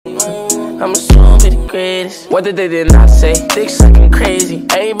I'ma soon be the greatest. What did they not say? Dick sucking crazy.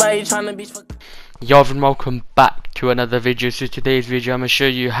 Everybody trying to be. Yo everyone, welcome back to another video. So today's video I'm going to show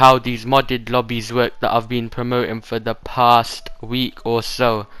you how these modded lobbies work that I've been promoting for the past week or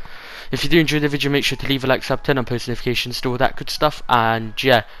so. If you do enjoy the video, make sure to leave a like, sub, turn on post notifications, do all that good stuff. And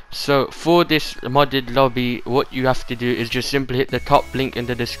yeah, so for this modded lobby, what you have to do is just simply hit the top link in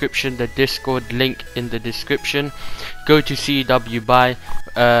the description, the Discord link in the description. Go to CW buy,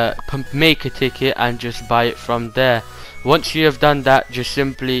 make a ticket and just buy it from there. Once you have done that, just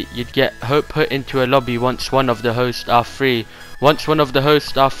simply you'd get put into a lobby once one of the hosts are free. Once one of the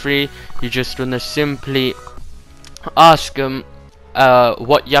hosts are free, you just wanna simply ask them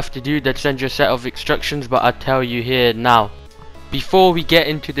what you have to do. They'll send you a set of instructions, but I'll tell you here now. Before we get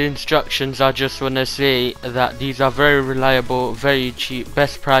into the instructions, I just wanna say that these are very reliable, very cheap,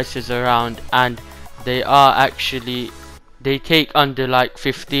 best prices around, and they are actually, they take under like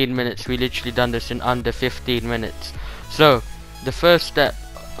 15 minutes. We literally done this in under 15 minutes. So the first step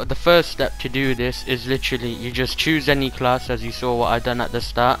to do this is literally you just choose any class, as you saw what I done at the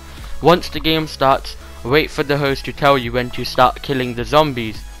start. Once the game starts, wait for the host to tell you when to start killing the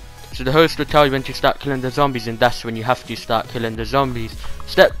zombies. So the host will tell you when to start killing the zombies, and that's when you have to start killing the zombies.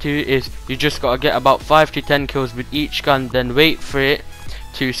 Step 2 is you just gotta get about 5 to 10 kills with each gun, then wait for it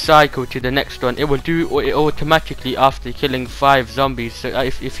to cycle to the next one. It will do it automatically after killing 5 zombies. So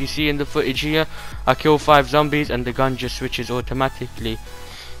if you see in the footage here, I kill 5 zombies and the gun just switches automatically.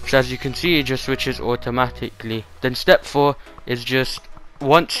 So as you can see, it just switches automatically. Then step 4 is just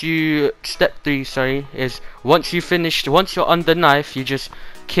once you once you're on the knife, you just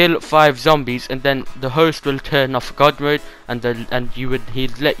kill 5 zombies, and then the host will turn off God mode, and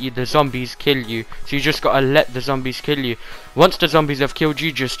he'd let the zombies kill you. So you just gotta let the zombies kill you. Once the zombies have killed you,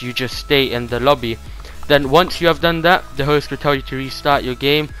 you just stay in the lobby. Then once you have done that, the host will tell you to restart your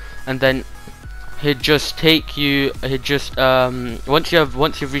game, and then he'd just take you. Once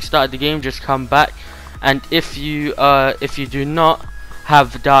you've restarted the game, just come back. And if you do not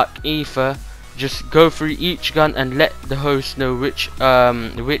have dark ether, just go through each gun and let the host know which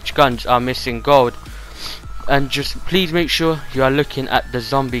guns are missing gold, and just please make sure you are looking at the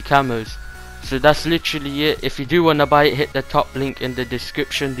zombie camos. So that's literally it. If you do want to buy it, hit the top link in the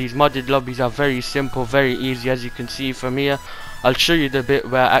description. These modded lobbies are very simple, very easy, as you can see from here. I'll show you the bit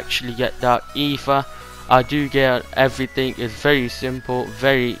where I actually get dark ether. I do get everything. Is very simple,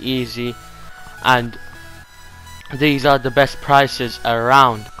 very easy, and these are the best prices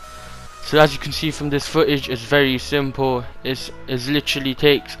around. So as you can see from this footage, it's very simple. It literally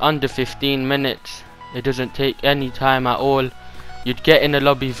takes under 15 minutes. It doesn't take any time at all. You'd get in a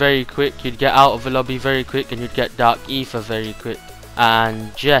lobby very quick, you'd get out of a lobby very quick, and you'd get dark ether very quick.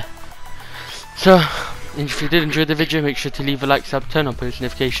 And yeah, so if you did enjoy the video, make sure to leave a like, sub, turn on post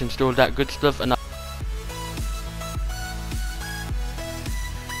notifications, do all that good stuff, and